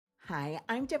Hi,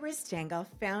 I'm Deborah Stengel,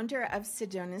 founder of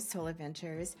Sedona Soul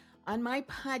Adventures, on my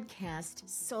podcast,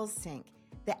 Soul Sync,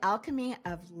 The Alchemy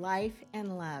of Life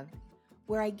and Love,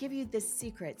 where I give you the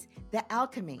secrets, the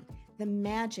alchemy, the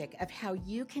magic of how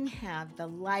you can have the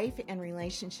life and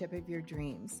relationship of your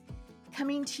dreams.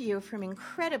 Coming to you from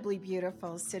incredibly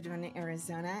beautiful Sedona,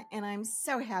 Arizona, and I'm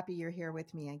so happy you're here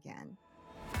with me again.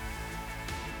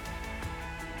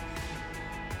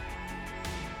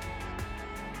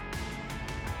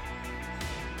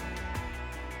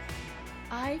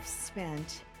 I've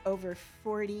spent over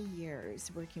 40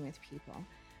 years working with people,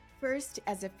 first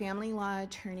as a family law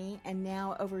attorney and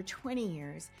now over 20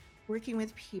 years working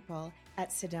with people at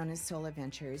Sedona Soul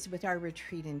Adventures with our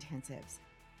retreat intensives.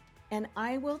 And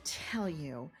I will tell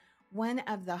you, one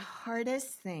of the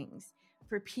hardest things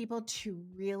for people to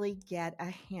really get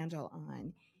a handle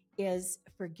on is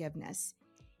forgiveness.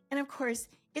 And of course,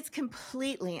 it's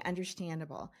completely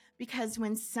understandable because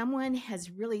when someone has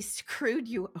really screwed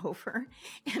you over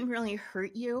and really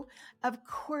hurt you, of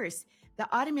course,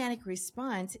 the automatic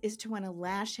response is to want to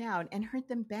lash out and hurt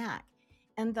them back.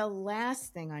 And the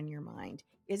last thing on your mind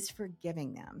is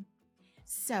forgiving them.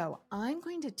 So I'm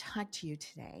going to talk to you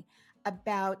today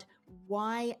about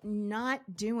why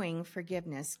not doing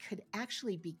forgiveness could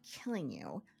actually be killing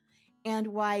you, and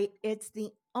why it's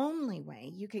the only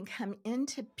way you can come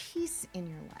into peace in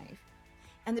your life.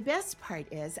 And the best part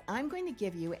is I'm going to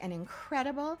give you an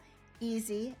incredible,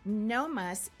 easy, no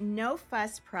muss, no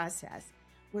fuss process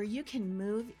where you can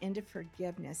move into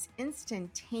forgiveness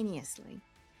instantaneously.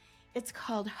 It's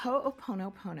called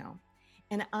Ho'oponopono,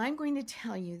 and I'm going to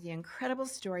tell you the incredible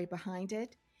story behind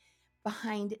it,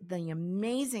 behind the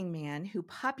amazing man who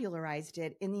popularized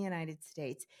it in the United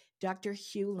States, Dr.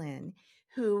 Hugh Lin,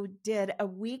 who did a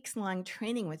weeks-long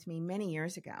training with me many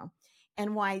years ago,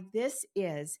 and why this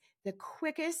is the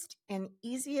quickest and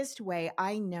easiest way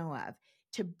I know of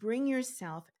to bring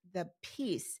yourself the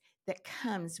peace that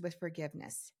comes with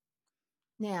forgiveness.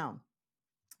 Now,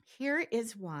 here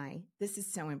is why this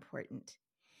is so important.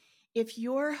 If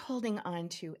you're holding on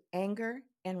to anger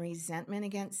and resentment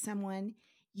against someone,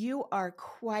 you are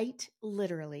quite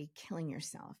literally killing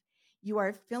yourself. You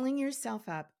are filling yourself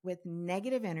up with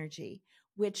negative energy,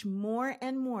 which more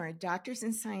and more doctors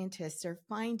and scientists are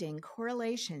finding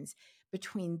correlations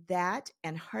between that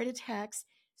and heart attacks,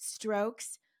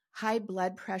 strokes, high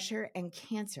blood pressure, and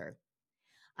cancer.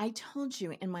 I told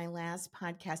you in my last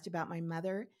podcast about my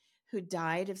mother who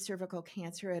died of cervical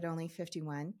cancer at only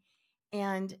 51,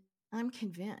 and I'm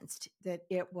convinced that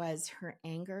it was her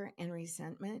anger and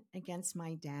resentment against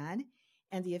my dad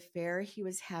and the affair he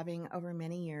was having over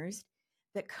many years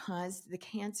that caused the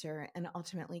cancer and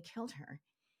ultimately killed her.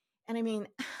 And I mean,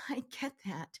 I get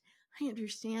that. I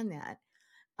understand that.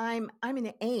 I'm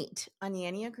an 8 on the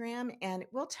Enneagram, and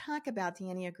we'll talk about the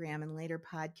Enneagram in later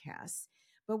podcasts.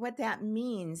 But what that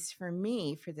means for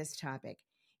me for this topic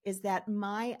is that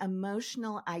my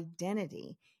emotional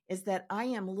identity is that I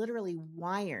am literally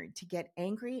wired to get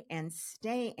angry and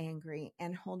stay angry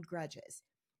and hold grudges.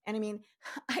 And I mean,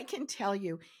 I can tell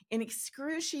you in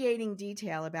excruciating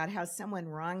detail about how someone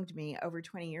wronged me over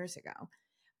 20 years ago,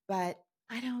 but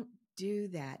I don't do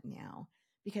that now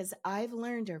because I've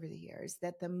learned over the years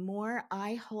that the more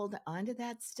I hold onto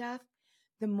that stuff,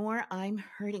 the more I'm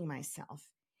hurting myself.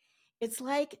 It's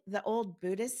like the old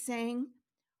Buddhist saying,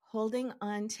 holding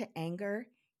on to anger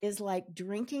is like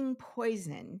drinking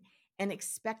poison and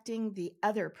expecting the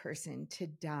other person to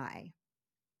die.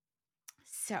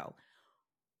 So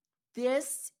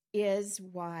this is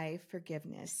why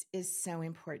forgiveness is so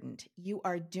important. You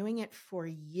are doing it for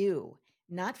you,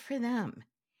 not for them.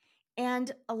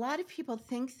 And a lot of people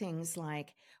think things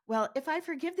like, well, if I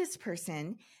forgive this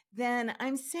person, then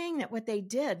I'm saying that what they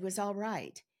did was all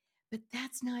right. But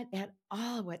that's not at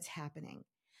all what's happening.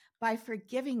 By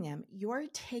forgiving them, you're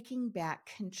taking back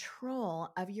control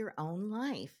of your own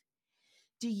life.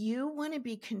 Do you want to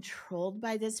be controlled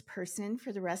by this person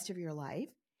for the rest of your life?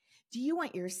 Do you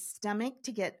want your stomach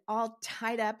to get all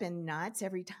tied up in knots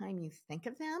every time you think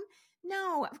of them?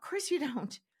 No, of course you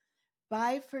don't.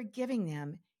 By forgiving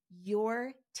them,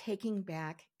 you're taking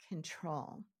back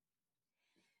control.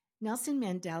 Nelson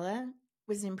Mandela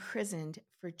was imprisoned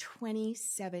for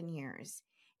 27 years,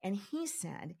 and he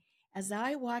said, as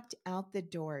I walked out the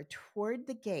door toward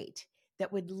the gate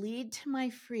that would lead to my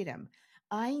freedom,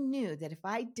 I knew that if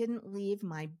I didn't leave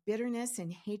my bitterness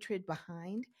and hatred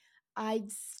behind,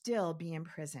 I'd still be in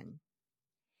prison.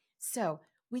 So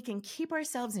we can keep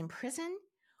ourselves in prison,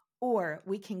 or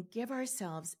we can give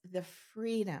ourselves the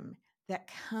freedom that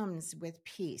comes with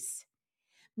peace.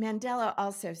 Mandela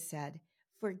also said,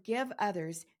 forgive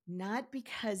others not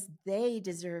because they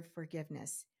deserve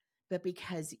forgiveness, but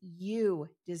because you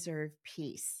deserve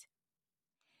peace.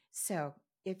 So,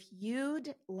 if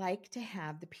you'd like to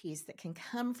have the peace that can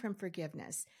come from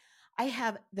forgiveness, I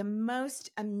have the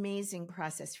most amazing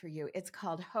process for you. It's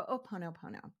called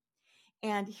Ho'oponopono.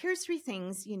 And here's 3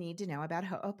 things you need to know about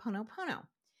Ho'oponopono.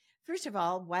 First of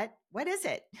all, what is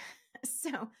it?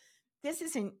 So, this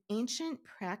is an ancient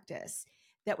practice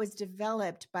that was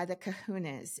developed by the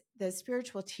kahunas, the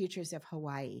spiritual teachers of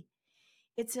Hawaii.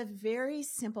 It's a very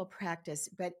simple practice,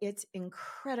 but it's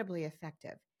incredibly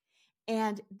effective.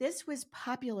 And this was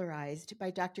popularized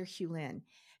by Dr. Hugh Lin.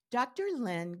 Dr.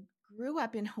 Lin grew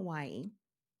up in Hawaii.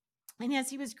 And as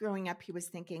he was growing up, he was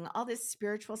thinking all this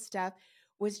spiritual stuff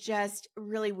was just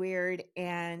really weird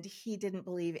and he didn't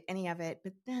believe any of it.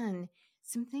 But then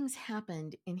some things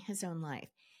happened in his own life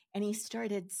and he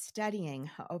started studying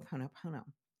Ho'oponopono.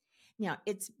 Now,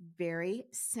 it's very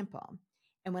simple.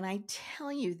 And when I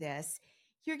tell you this,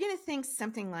 you're going to think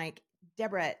something like,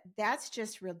 Deborah, that's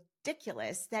just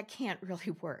ridiculous. That can't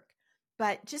really work.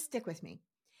 But just stick with me.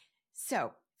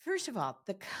 So, first of all,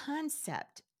 the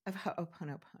concept of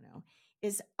Ho'oponopono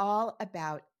is all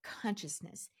about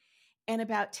consciousness and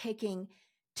about taking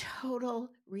total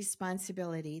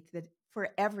responsibility for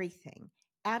everything,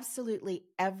 absolutely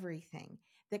everything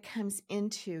that comes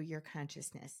into your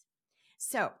consciousness.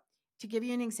 So, to give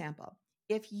you an example,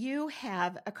 if you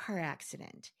have a car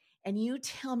accident and you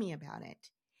tell me about it,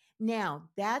 now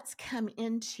that's come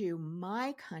into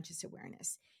my conscious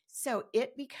awareness. So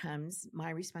it becomes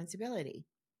my responsibility.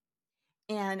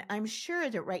 And I'm sure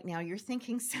that right now you're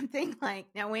thinking something like,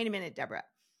 now, wait a minute, Deborah.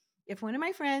 If one of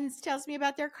my friends tells me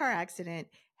about their car accident,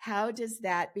 how does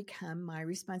that become my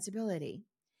responsibility?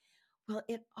 Well,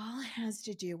 it all has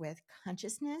to do with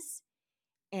consciousness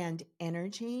and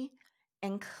energy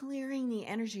and clearing the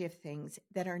energy of things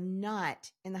that are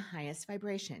not in the highest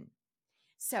vibration.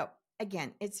 So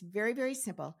again, it's very, very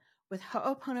simple. With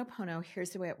Ho'oponopono,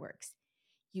 here's the way it works.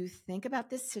 You think about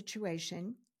this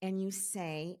situation and you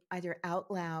say either out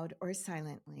loud or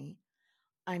silently,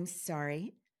 I'm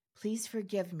sorry. Please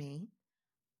forgive me.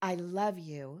 I love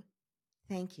you.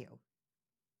 Thank you.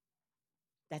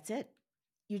 That's it.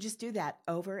 You just do that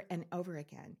over and over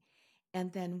again,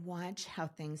 and then watch how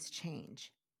things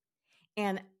change.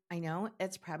 And I know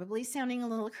it's probably sounding a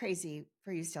little crazy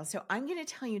for you still. So I'm going to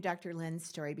tell you Dr. Lin's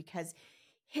story because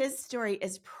his story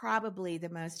is probably the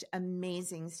most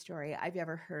amazing story I've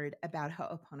ever heard about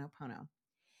Ho'oponopono.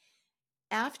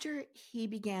 After he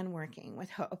began working with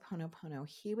Ho'oponopono,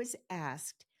 he was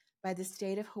asked by the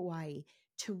state of Hawaii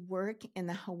to work in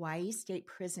the Hawaii State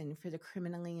Prison for the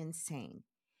criminally insane.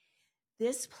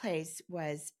 This place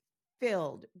was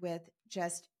filled with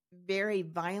just very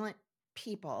violent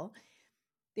people.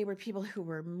 They were people who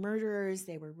were murderers,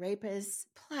 they were rapists,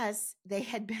 plus they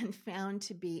had been found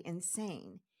to be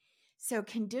insane. So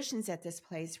conditions at this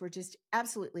place were just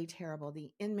absolutely terrible. The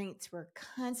inmates were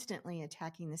constantly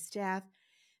attacking the staff.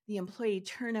 The employee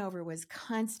turnover was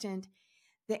constant.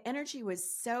 The energy was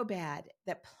so bad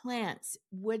that plants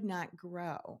would not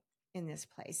grow in this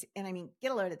place. And I mean,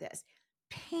 get a load of this.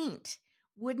 Paint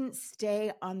wouldn't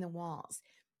stay on the walls.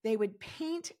 They would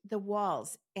paint the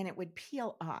walls and it would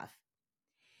peel off.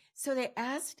 So they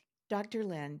asked Dr.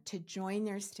 Lin to join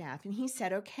their staff, and he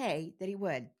said, okay, that he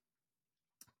would.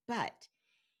 But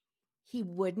he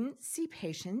wouldn't see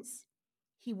patients.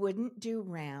 He wouldn't do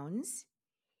rounds.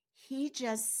 He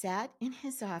just sat in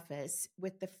his office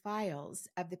with the files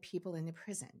of the people in the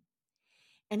prison.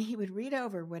 And he would read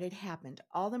over what had happened,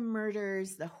 all the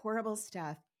murders, the horrible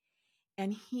stuff,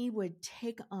 and he would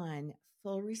take on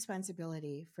full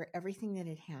responsibility for everything that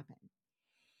had happened.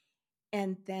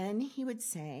 And then he would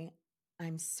say,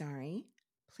 I'm sorry.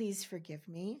 Please forgive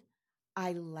me.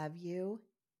 I love you.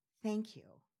 Thank you.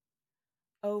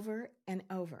 Over and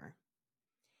over.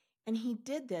 And he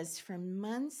did this for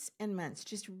months and months,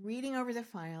 just reading over the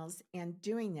files and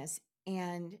doing this.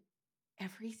 And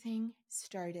everything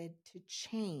started to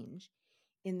change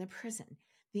in the prison.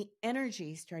 The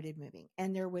energy started moving,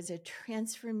 and there was a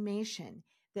transformation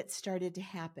that started to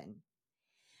happen.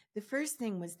 The first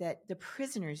thing was that the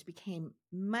prisoners became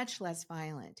much less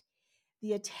violent.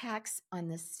 The attacks on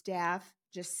the staff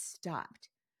just stopped.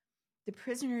 The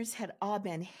prisoners had all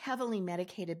been heavily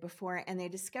medicated before, and they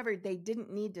discovered they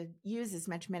didn't need to use as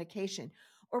much medication,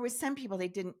 or with some people, they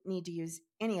didn't need to use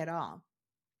any at all.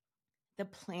 The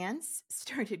plants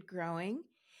started growing,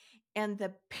 and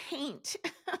the paint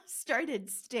started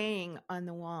staying on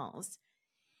the walls.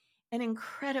 And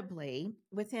incredibly,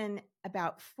 within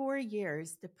about 4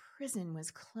 years, the prison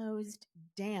was closed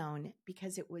down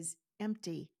because it was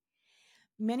empty.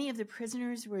 Many of the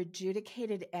prisoners were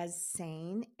adjudicated as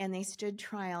sane and they stood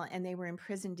trial and they were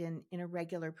imprisoned in a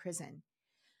regular prison.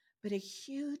 But a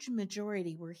huge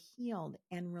majority were healed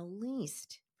and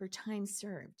released for time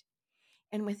served.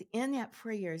 And within that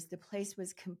 4 years, the place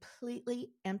was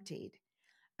completely emptied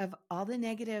of all the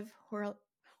negative,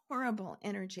 horrible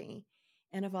energy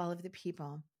and of all of the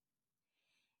people.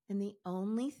 And the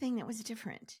only thing that was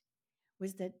different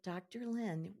was that Dr.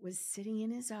 Lin was sitting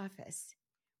in his office,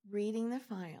 reading the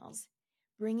files,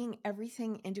 bringing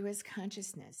everything into his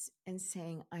consciousness and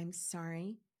saying, I'm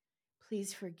sorry,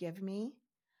 please forgive me,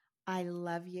 I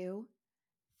love you,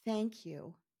 thank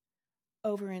you,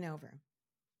 over and over.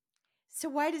 So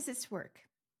why does this work?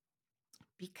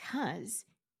 Because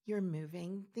you're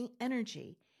moving the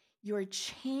energy. You're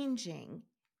changing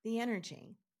the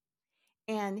energy.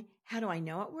 And how do I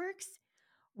know it works?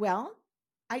 Well,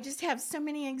 I just have so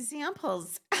many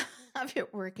examples of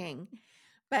it working.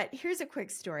 But here's a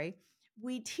quick story.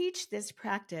 We teach this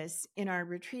practice in our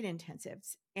retreat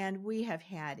intensives, and we have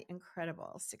had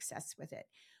incredible success with it.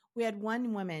 We had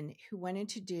one woman who wanted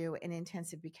to do an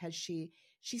intensive because she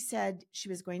said she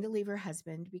was going to leave her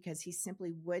husband because he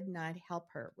simply would not help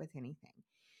her with anything.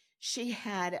 She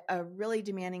had a really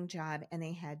demanding job and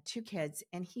they had 2 kids,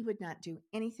 and he would not do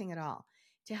anything at all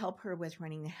to help her with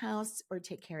running the house or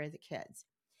take care of the kids.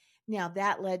 Now,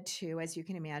 that led to, as you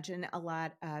can imagine, a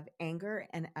lot of anger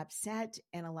and upset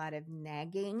and a lot of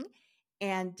nagging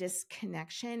and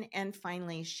disconnection. And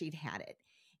finally, she'd had it.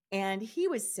 And he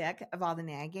was sick of all the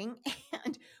nagging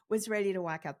and was ready to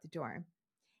walk out the door.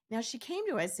 Now, she came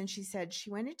to us and she said she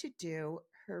wanted to do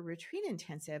her retreat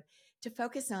intensive to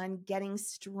focus on getting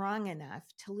strong enough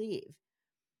to leave.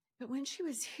 But when she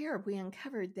was here, we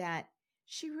uncovered that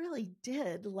she really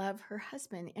did love her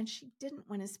husband and she didn't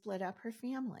want to split up her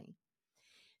family.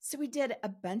 So we did a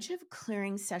bunch of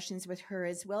clearing sessions with her,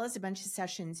 as well as a bunch of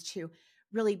sessions to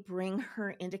really bring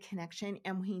her into connection.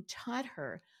 And we taught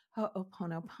her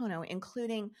Ho'oponopono,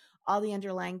 including all the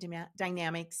underlying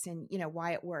dynamics and,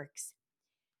 why it works.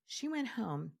 She went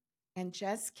home and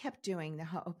just kept doing the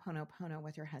Ho'oponopono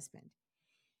with her husband.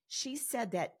 She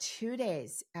said that 2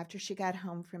 days after she got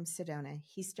home from Sedona,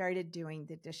 he started doing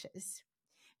the dishes.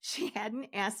 She hadn't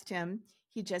asked him.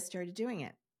 He just started doing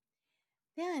it.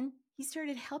 Then he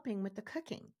started helping with the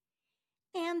cooking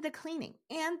and the cleaning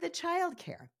and the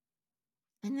childcare.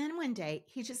 And then one day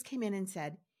he just came in and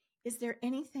said, is there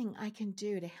anything I can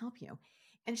do to help you?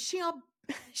 And she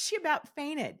about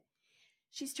fainted.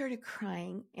 She started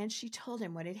crying and she told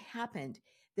him what had happened,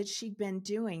 that she'd been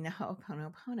doing the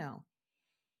Ho'oponopono.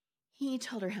 He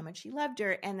told her how much he loved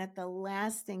her and that the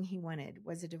last thing he wanted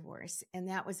was a divorce. And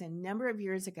that was a number of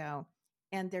years ago.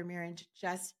 And their marriage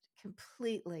just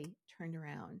completely turned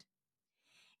around.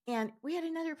 And we had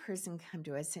another person come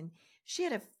to us and she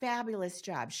had a fabulous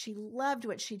job. She loved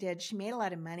what she did. She made a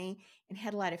lot of money and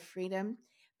had a lot of freedom,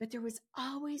 but there was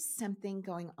always something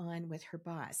going on with her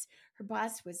boss. Her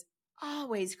boss was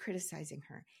always criticizing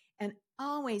her and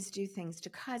always do things to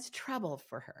cause trouble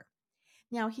for her.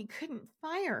 Now, he couldn't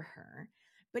fire her,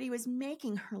 but he was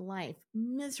making her life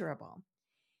miserable.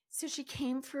 So she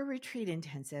came for a retreat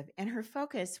intensive and her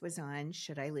focus was on,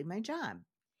 should I leave my job?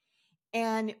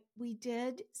 And we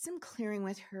did some clearing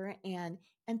with her and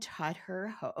taught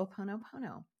her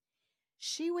Ho'oponopono.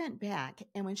 She went back,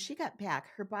 and when she got back,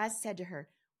 her boss said to her,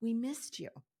 we missed you.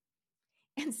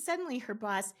 And suddenly her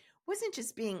boss wasn't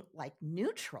just being like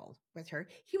neutral with her,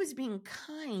 he was being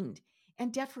kind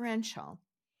and deferential.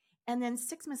 And then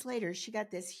 6 months later, she got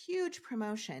this huge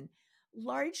promotion,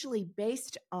 largely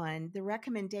based on the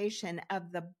recommendation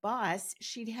of the boss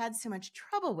she'd had so much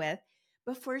trouble with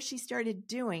before she started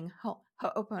doing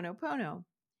Ho'oponopono.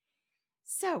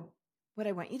 So what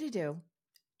I want you to do,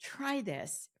 try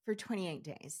this for 28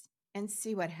 days and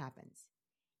see what happens.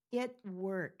 It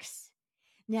works.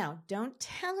 Now, don't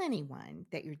tell anyone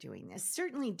that you're doing this.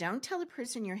 Certainly don't tell the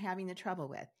person you're having the trouble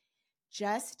with.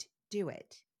 Just do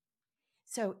it.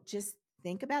 So just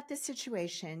think about the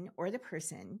situation or the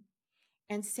person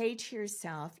and say to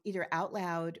yourself, either out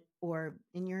loud or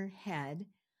in your head,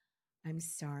 I'm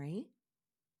sorry.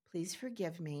 Please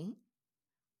forgive me.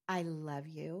 I love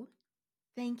you.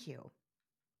 Thank you.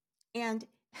 And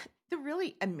the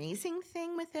really amazing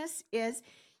thing with this is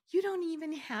you don't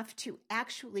even have to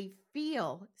actually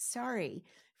feel sorry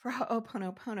for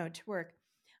Ho'oponopono to work.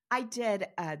 I did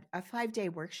a 5-day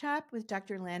workshop with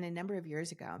Dr. Lin a number of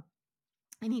years ago.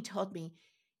 And he told me,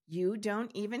 you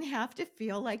don't even have to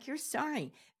feel like you're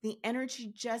sorry. The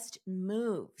energy just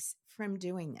moves from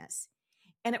doing this.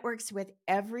 And it works with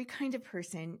every kind of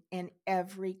person and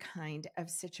every kind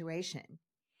of situation.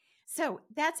 So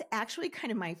that's actually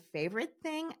kind of my favorite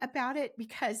thing about it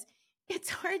because it's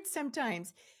hard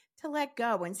sometimes to let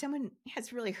go when someone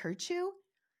has really hurt you.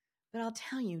 But I'll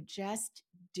tell you, just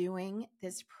doing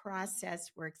this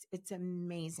process works. It's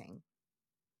amazing.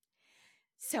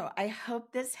 So I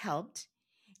hope this helped.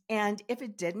 And if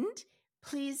it didn't,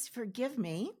 please forgive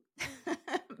me.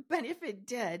 But if it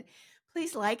did,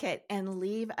 please like it and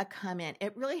leave a comment.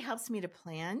 It really helps me to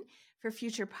plan for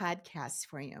future podcasts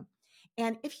for you.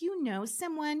 And if you know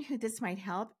someone who this might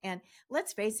help, and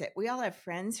let's face it, we all have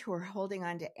friends who are holding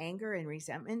on to anger and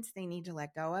resentments they need to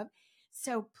let go of.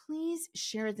 So please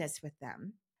share this with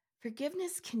them.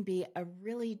 Forgiveness can be a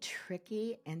really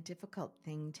tricky and difficult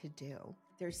thing to do.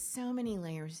 There's so many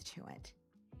layers to it.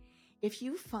 If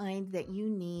you find that you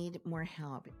need more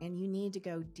help and you need to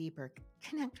go deeper,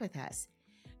 connect with us.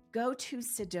 Go to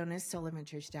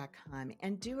SedonaSoulAdventures.com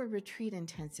and do a retreat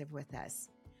intensive with us.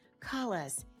 Call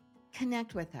us,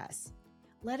 connect with us.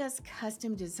 Let us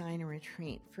custom design a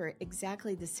retreat for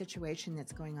exactly the situation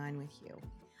that's going on with you.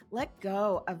 Let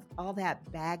go of all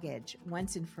that baggage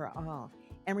once and for all.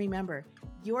 And remember,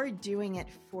 you're doing it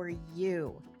for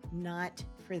you, not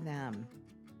for them.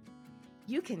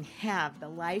 You can have the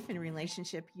life and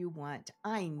relationship you want.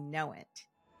 I know it.